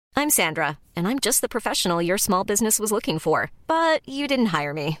I'm Sandra, and I'm just the professional your small business was looking for. But you didn't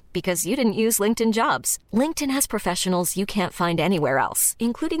hire me because you didn't use LinkedIn Jobs. LinkedIn has professionals you can't find anywhere else,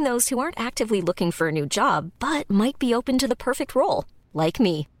 including those who aren't actively looking for a new job, but might be open to the perfect role, like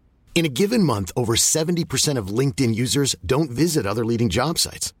me. In a given month, over 70% of LinkedIn users don't visit other leading job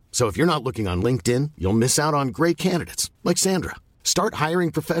sites. So if you're not looking on LinkedIn, you'll miss out on great candidates like Sandra. Start hiring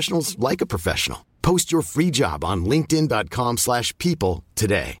professionals like a professional. Post your free job on linkedin.com/people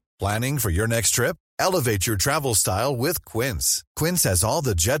today. Planning for your next trip? Elevate your travel style with Quince. Quince has all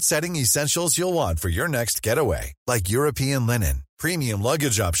the jet-setting essentials you'll want for your next getaway, like European linen, premium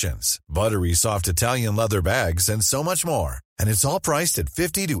luggage options, buttery soft Italian leather bags, and so much more. And it's all priced at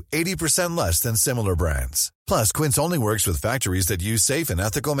 50 to 80% less than similar brands. Plus, Quince only works with factories that use safe and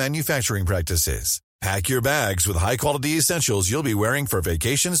ethical manufacturing practices. Pack your bags with high-quality essentials you'll be wearing for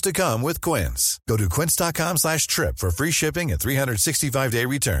vacations to come with Quince. Go to quince.com/trip for free shipping and 365-day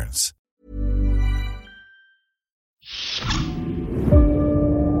returns.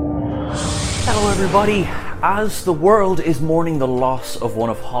 Hello everybody. As the world is mourning the loss of one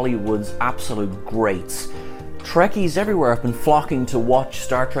of Hollywood's absolute greats, Trekkies everywhere have been flocking to watch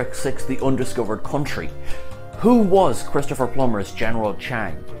Star Trek VI: The Undiscovered Country. Who was Christopher Plummer's General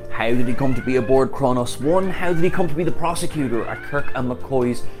Chang? How did he come to be aboard Kronos 1? How did he come to be the prosecutor at Kirk and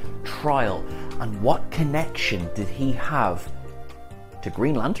McCoy's trial? And what connection did he have to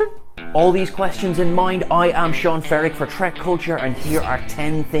Green Lantern? All these questions in mind, I am Sean Ferrick for Trek Culture, and here are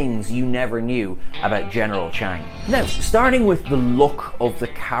 10 things you never knew about General Chang. Now, starting with the look of the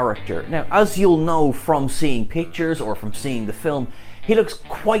character. Now, as you'll know from seeing pictures or from seeing the film, he looks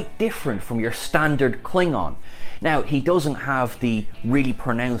quite different from your standard Klingon. Now, he doesn't have the really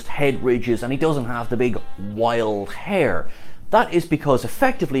pronounced head ridges, and he doesn't have the big wild hair. That is because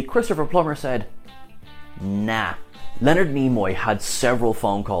effectively Christopher Plummer said, nah. Leonard Nimoy had several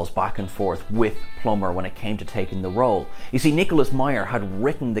phone calls back and forth with Plummer when it came to taking the role. You see, Nicholas Meyer had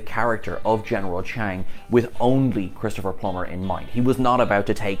written the character of General Chang with only Christopher Plummer in mind. He was not about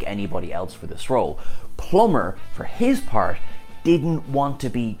to take anybody else for this role. Plummer, for his part, didn't want to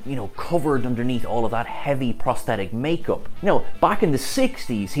be, covered underneath all of that heavy prosthetic makeup. Back in the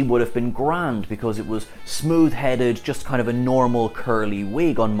 60s, he would have been grand because it was smooth-headed, just kind of a normal curly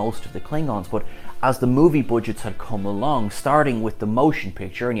wig on most of the Klingons, but as the movie budgets had come along, starting with the motion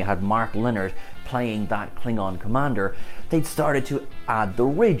picture, and you had Mark Lenard playing that Klingon commander, they'd started to add the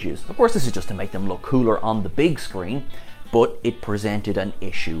ridges. Of course, this is just to make them look cooler on the big screen, but it presented an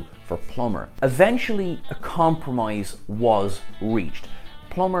issue for Plummer. Eventually, a compromise was reached.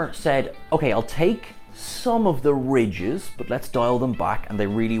 Plummer said, okay, I'll take some of the ridges, but let's dial them back, and they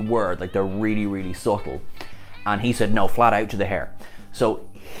really were, they're really, really subtle. And he said, no, flat out to the hair. So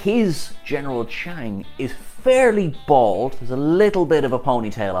his General Chang is fairly bald. There's a little bit of a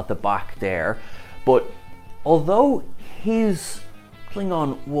ponytail at the back there, but although his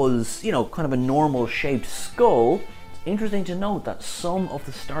Klingon was, kind of a normal shaped skull, it's interesting to note that some of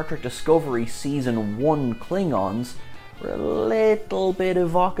the Star Trek Discovery Season 1 Klingons were a little bit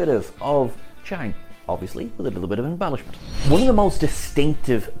evocative of Chang, obviously with a little bit of embellishment. One of the most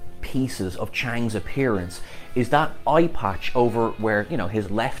distinctive pieces of Chang's appearance is that eye patch over where,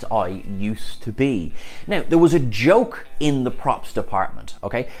 his left eye used to be. Now, there was a joke in the props department,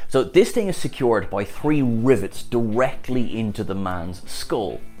 okay? So this thing is secured by 3 rivets directly into the man's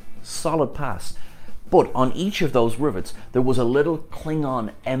skull. Solid pass. But on each of those rivets, there was a little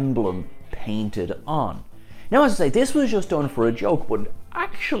Klingon emblem painted on. Now, as I say, this was just done for a joke, but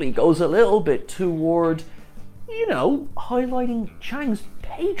actually goes a little bit toward, highlighting Chang's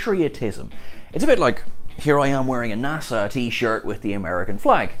patriotism. It's a bit like, here I am wearing a NASA t-shirt with the American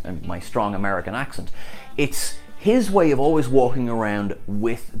flag and my strong American accent. It's his way of always walking around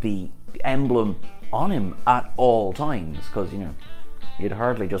with the emblem on him at all times, because, you'd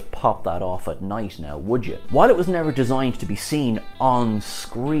hardly just pop that off at night now, would you? While it was never designed to be seen on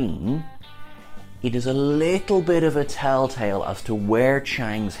screen, it is a little bit of a telltale as to where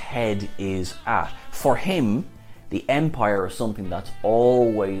Chang's head is at. For him, the Empire is something that's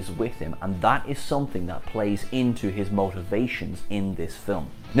always with him, and that is something that plays into his motivations in this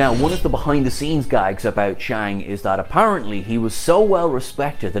film. Now, one of the behind-the-scenes gags about Chang is that apparently he was so well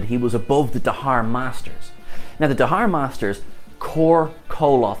respected that he was above the Dahar Masters. Now, the Dahar Masters, Kor,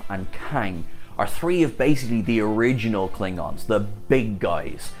 Koloth, and Kang, are 3 of basically the original Klingons, the big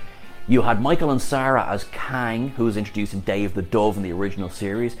guys. You had Michael Ansara as Kang, who was introduced in Day of the Dove in the original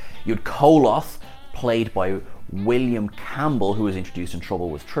series. You had Koloth, played by William Campbell, who was introduced in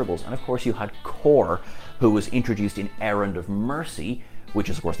Trouble with Tribbles, and of course you had Kor, who was introduced in Errand of Mercy, which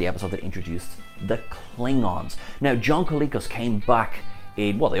is of course the episode that introduced the Klingons. Now, John Colicos came back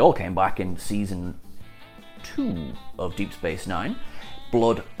well, they all came back in season 2 of Deep Space Nine,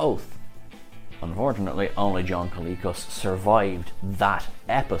 Blood Oath. Unfortunately, only John Colicos survived that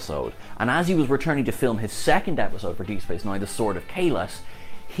episode. And as he was returning to film his second episode for Deep Space Nine, The Sword of Kahless,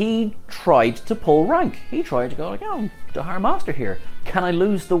 he tried to pull rank. He tried to go like, oh, the High Master here. Can I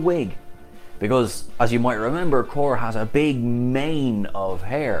lose the wig? Because, as you might remember, Kor has a big mane of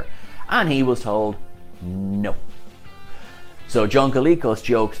hair. And he was told, no. So John Colicos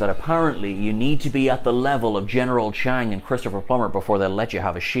jokes that apparently you need to be at the level of General Chang and Christopher Plummer before they'll let you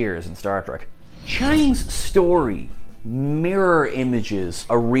have a shears in Star Trek. Chang's story mirror images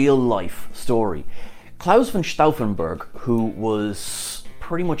a real-life story. Klaus von Stauffenberg, who was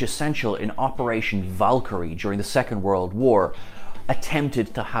pretty much essential in Operation Valkyrie during the Second World War,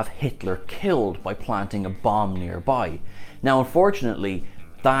 attempted to have Hitler killed by planting a bomb nearby. Now, unfortunately,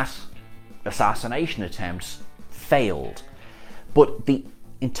 that assassination attempt failed. But the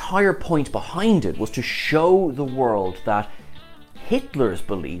entire point behind it was to show the world that Hitler's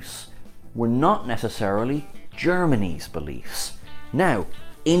beliefs were not necessarily Germany's beliefs. Now,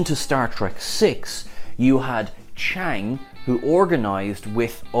 into Star Trek VI, you had Chang, who organised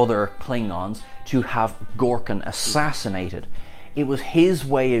with other Klingons to have Gorkon assassinated. It was his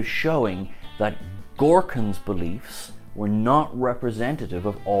way of showing that Gorkon's beliefs were not representative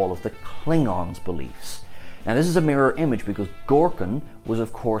of all of the Klingons' beliefs. Now, this is a mirror image because Gorkon was,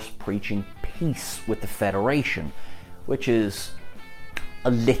 of course, preaching peace with the Federation, which is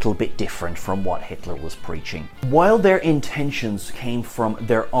a little bit different from what Hitler was preaching. While their intentions came from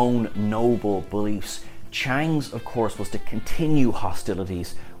their own noble beliefs, Chang's, of course, was to continue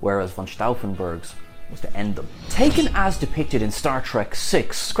hostilities, whereas von Stauffenberg's was to end them. Taken as depicted in Star Trek VI,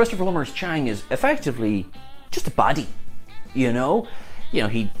 Christopher Plummer's Chang is effectively just a baddie. You know,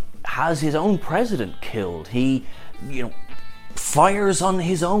 he has his own president killed. He, fires on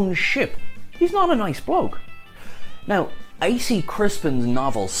his own ship. He's not a nice bloke. Now, A.C. Crispin's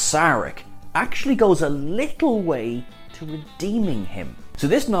novel Sarek actually goes a little way to redeeming him. So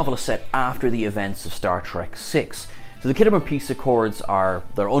this novel is set after the events of Star Trek VI. So the Khitomer Peace Accords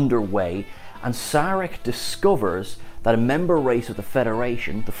they're underway, and Sarek discovers that a member race of the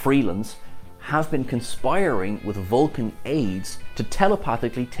Federation, the Freelands, have been conspiring with Vulcan aides to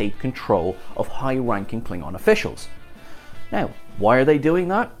telepathically take control of high-ranking Klingon officials. Now, why are they doing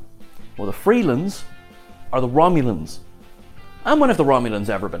that? Well, the Freelands are the Romulans. And when have the Romulans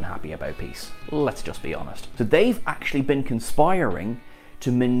ever been happy about peace? Let's just be honest. So they've actually been conspiring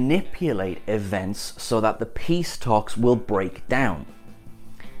to manipulate events so that the peace talks will break down.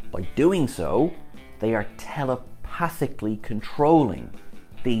 By doing so, they are telepathically controlling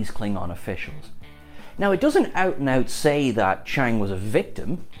these Klingon officials. Now, it doesn't out and out say that Chang was a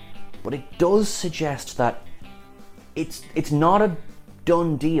victim, but it does suggest that it's not a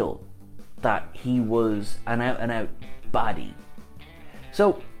done deal that he was an out and out baddie.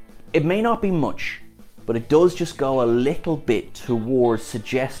 So, it may not be much, but it does just go a little bit towards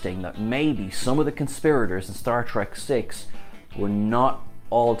suggesting that maybe some of the conspirators in Star Trek VI were not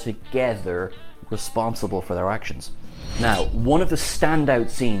altogether responsible for their actions. Now, one of the standout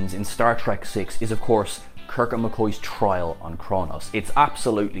scenes in Star Trek VI is, of course, Kirk and McCoy's trial on Kronos. It's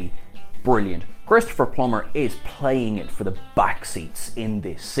absolutely brilliant. Christopher Plummer is playing it for the backseats in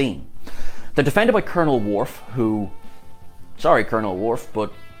this scene. They're defended by Colonel Worf, who... Sorry, Colonel Worf,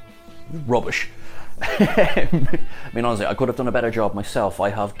 but rubbish. I mean, honestly, I could have done a better job myself. I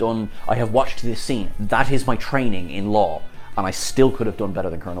have watched this scene. That is my training in law. And I still could have done better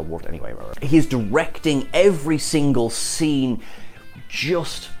than Colonel Worf anyway. He's directing every single scene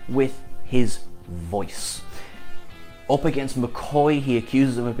just with his voice. Up against McCoy, he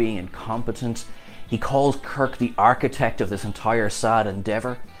accuses him of being incompetent. He calls Kirk the architect of this entire sad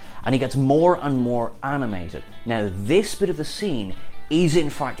endeavour. And he gets more and more animated. Now, this bit of the scene is in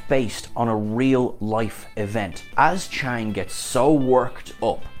fact based on a real life event. As Chang gets so worked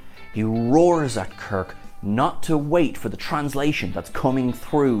up, he roars at Kirk not to wait for the translation that's coming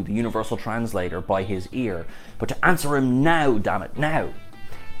through the universal translator by his ear, but to answer him now, damn it, now.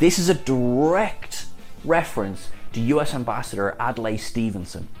 This is a direct reference to US Ambassador Adlai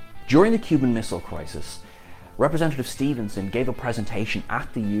Stevenson. During the Cuban Missile Crisis, Representative Stevenson gave a presentation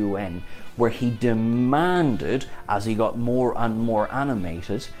at the UN where he demanded, as he got more and more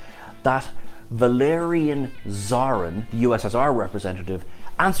animated, that Valerian Zarin, the USSR representative,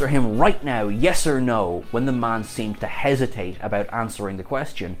 answer him right now, yes or no, when the man seemed to hesitate about answering the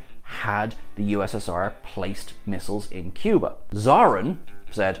question, had the USSR placed missiles in Cuba? Zarin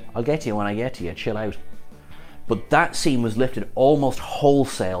said, I'll get to you when I get to you, chill out. But that scene was lifted almost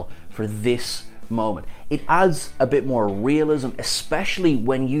wholesale for this moment. It adds a bit more realism, especially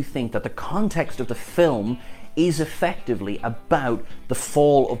when you think that the context of the film is effectively about the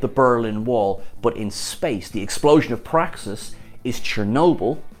fall of the Berlin Wall, but in space. The explosion of Praxis is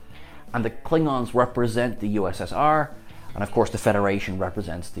Chernobyl, and the Klingons represent the USSR, and of course the Federation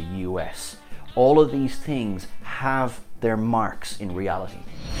represents the US. All of these things have their marks in reality.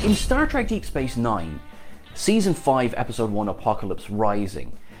 In Star Trek Deep Space Nine, Season 5, Episode 1, Apocalypse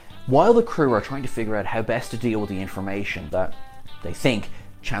Rising, while the crew are trying to figure out how best to deal with the information that they think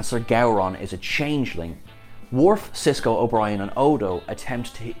Chancellor Gowron is a changeling, Worf, Sisko, O'Brien and Odo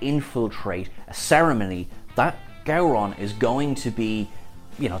attempt to infiltrate a ceremony that Gowron is going to be,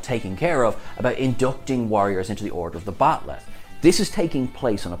 taking care of, about inducting warriors into the Order of the Bat'leth. This is taking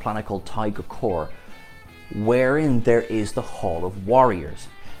place on a planet called Tycho Core, wherein there is the Hall of Warriors.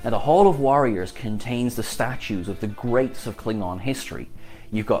 Now, the Hall of Warriors contains the statues of the greats of Klingon history.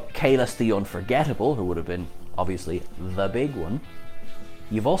 You've got Kahless the Unforgettable, who would have been, obviously, the big one.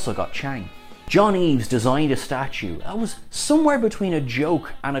 You've also got Chang. John Eves designed a statue that was somewhere between a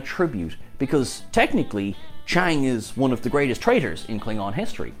joke and a tribute, because technically, Chang is one of the greatest traitors in Klingon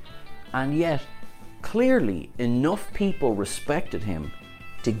history. And yet, clearly, enough people respected him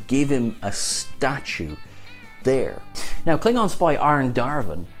to give him a statue there. Now, Klingon spy Arne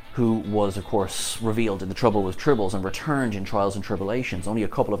Darvin, who was, of course, revealed in The Trouble with Tribbles and returned in Trials and Tribulations only a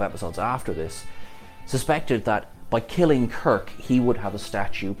couple of episodes after this, suspected that by killing Kirk, he would have a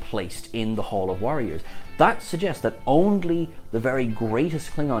statue placed in the Hall of Warriors. That suggests that only the very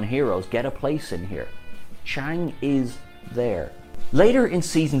greatest Klingon heroes get a place in here. Chang is there. Later in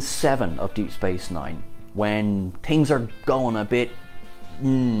Season 7 of Deep Space Nine, when things are going a bit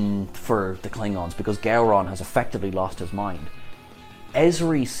for the Klingons because Gowron has effectively lost his mind,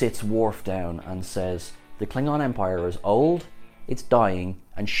 Ezri sits Worf down and says, the Klingon Empire is old, it's dying,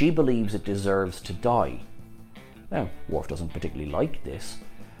 and she believes it deserves to die. Now, Worf doesn't particularly like this,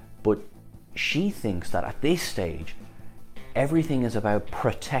 but she thinks that at this stage, everything is about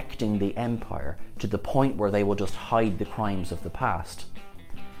protecting the Empire to the point where they will just hide the crimes of the past.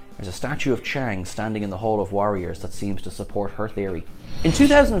 There's a statue of Chang standing in the Hall of Warriors that seems to support her theory. In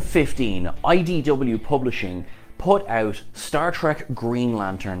 2015, IDW Publishing put out Star Trek Green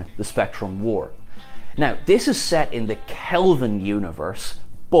Lantern: The Spectrum War. Now, this is set in the Kelvin universe,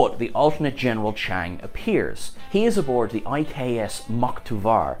 but the alternate General Chang appears. He is aboard the IKS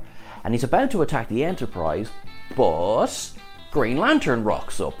Moktuvar, and he's about to attack the Enterprise, but Green Lantern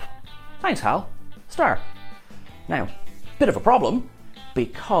rocks up. Thanks, Hal. Star. Now, bit of a problem,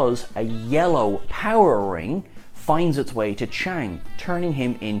 because a yellow power ring finds its way to Chang, turning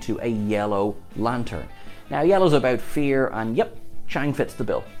him into a yellow lantern. Now, yellow's about fear, and yep, Chang fits the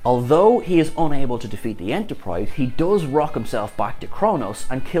bill. Although he is unable to defeat the Enterprise, he does rock himself back to Kronos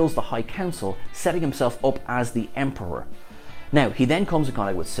and kills the High Council, setting himself up as the Emperor. Now, he then comes in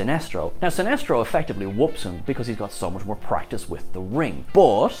contact with Sinestro. Now, Sinestro effectively whoops him because he's got so much more practice with the ring.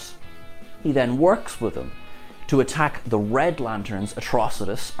 But he then works with him to attack the Red Lanterns,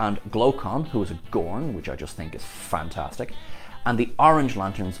 Atrocitus and Glokon, who is a Gorn, which I just think is fantastic, and the Orange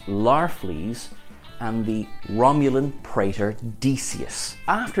Lanterns, Larfleeze, and the Romulan Praetor Decius.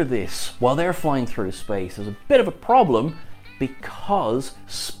 After this, while they're flying through space, there's a bit of a problem because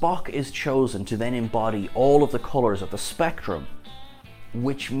Spock is chosen to then embody all of the colours of the spectrum,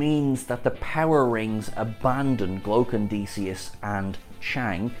 which means that the power rings abandon Glokon, Decius and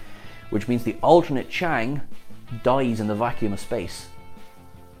Chang, which means the alternate Chang dies in the vacuum of space.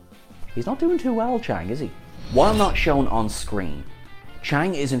 He's not doing too well, Chang, is he? While not shown on screen,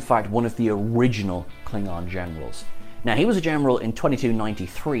 Chang is in fact one of the original Klingon generals. Now, he was a general in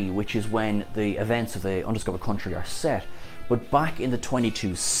 2293, which is when the events of the Undiscovered Country are set, but back in the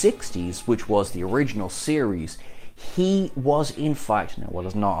 2260s, which was the original series, he was in fact, now while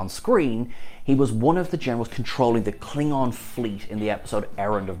it's not on screen, he was one of the generals controlling the Klingon fleet in the episode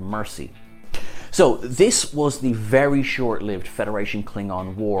Errand of Mercy. So this was the very short-lived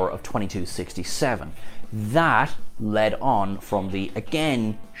Federation-Klingon War of 2267. That led on from the,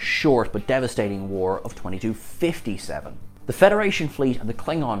 again, short but devastating war of 2257. The Federation fleet and the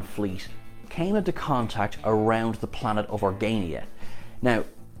Klingon fleet came into contact around the planet of Organia. Now,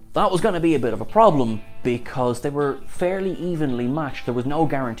 that was going to be a bit of a problem because they were fairly evenly matched. There was no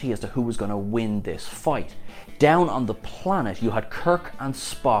guarantee as to who was going to win this fight. Down on the planet, you had Kirk and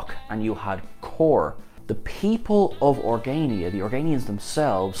Spock, and you had Kor. The people of Organia, the Organians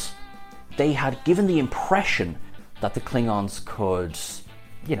themselves, they had given the impression that the Klingons could,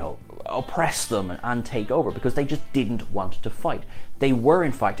 oppress them and take over because they just didn't want to fight. They were,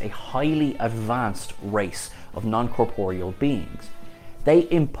 in fact, a highly advanced race of non-corporeal beings. They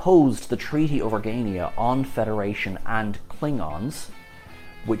imposed the Treaty of Organia on Federation and Klingons,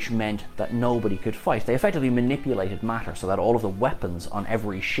 which meant that nobody could fight. They effectively manipulated matter so that all of the weapons on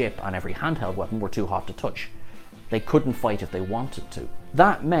every ship and every handheld weapon were too hot to touch. They couldn't fight if they wanted to.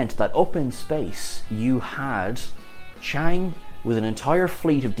 That meant that up in space, you had Chang with an entire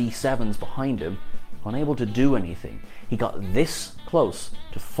fleet of D7s behind him, unable to do anything. He got this close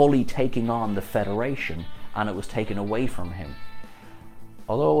to fully taking on the Federation, and it was taken away from him.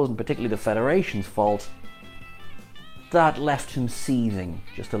 Although it wasn't particularly the Federation's fault, that left him seething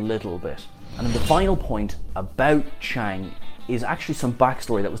just a little bit. And then the final point about Chang is actually some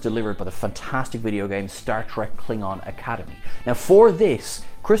backstory that was delivered by the fantastic video game Star Trek Klingon Academy. Now for this,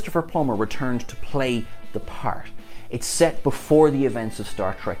 Christopher Plummer returned to play the part. It's set before the events of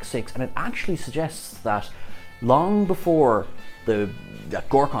Star Trek VI, and it actually suggests that long before that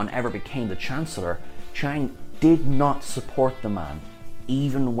Gorkon ever became the Chancellor, Chang did not support the man,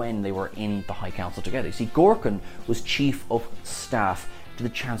 even when they were in the High Council together. You see, Gorkon was Chief of Staff to the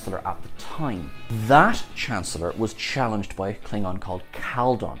Chancellor at the time. That Chancellor was challenged by a Klingon called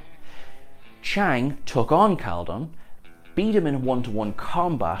Kaldon. Chang took on Kaldon, beat him in one-to-one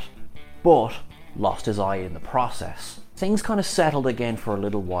combat, but lost his eye in the process. Things kind of settled again for a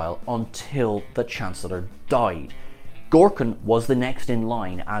little while until the Chancellor died. Gorkon was the next in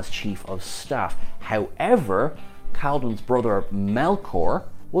line as Chief of Staff. However, Kaldon's brother Melkor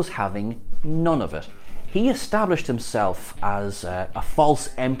was having none of it. He established himself as a false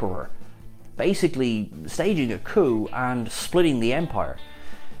emperor, basically staging a coup and splitting the empire.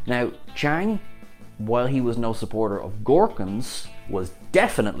 Now, Chang, while he was no supporter of Gorkon's, was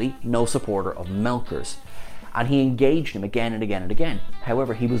definitely no supporter of Melkor's, and he engaged him again and again and again.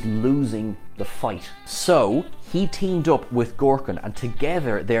 However, he was losing the fight. So he teamed up with Gorkon, and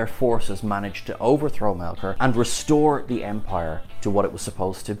together their forces managed to overthrow Melkor and restore the empire to what it was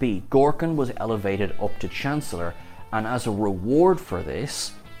supposed to be. Gorkon was elevated up to Chancellor, and as a reward for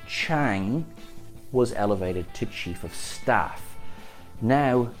this, Chang was elevated to Chief of Staff.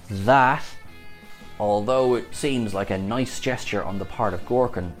 Now that, although it seems like a nice gesture on the part of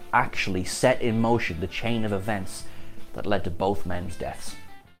Gorkon, actually set in motion the chain of events that led to both men's deaths.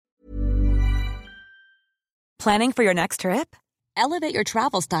 Planning for your next trip? Elevate your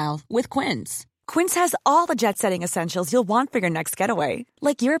travel style with Quince. Quince has all the jet-setting essentials you'll want for your next getaway,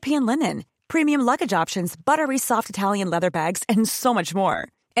 like European linen, premium luggage options, buttery soft Italian leather bags, and so much more.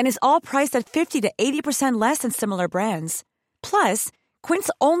 And is all priced at 50 to 80% less than similar brands. Plus, Quince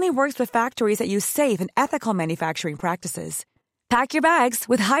only works with factories that use safe and ethical manufacturing practices. Pack your bags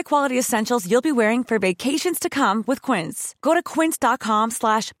with high-quality essentials you'll be wearing for vacations to come with Quince. Go to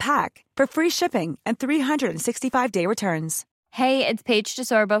quince.com/pack for free shipping and 365-day returns. Hey, it's Paige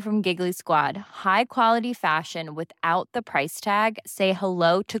DeSorbo from Giggly Squad. High quality fashion without the price tag. Say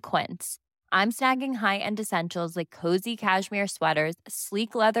hello to Quince. I'm snagging high-end essentials like cozy cashmere sweaters,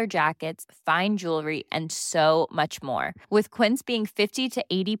 sleek leather jackets, fine jewelry, and so much more. With Quince being 50 to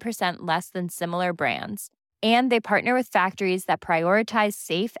 80% less than similar brands. And they partner with factories that prioritize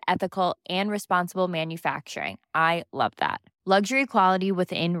safe, ethical, and responsible manufacturing. I love that. Luxury quality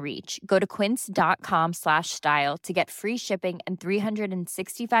within reach. Go to quince.com/style to get free shipping and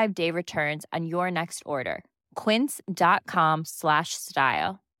 365-day returns on your next order.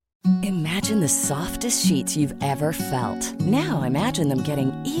 Quince.com/style. Imagine the softest sheets you've ever felt. Now imagine them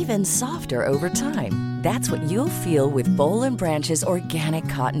getting even softer over time. That's what you'll feel with Boll & Branch's organic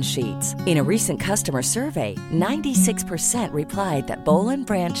cotton sheets. In a recent customer survey, 96% replied that Boll &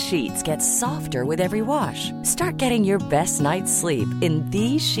 Branch sheets get softer with every wash. Start getting your best night's sleep in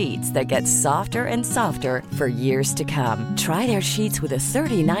these sheets that get softer and softer for years to come. Try their sheets with a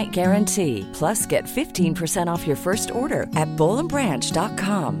 30-night guarantee. Plus, get 15% off your first order at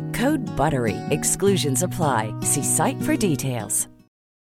bollandbranch.com. Code BUTTERY. Exclusions apply. See site for details.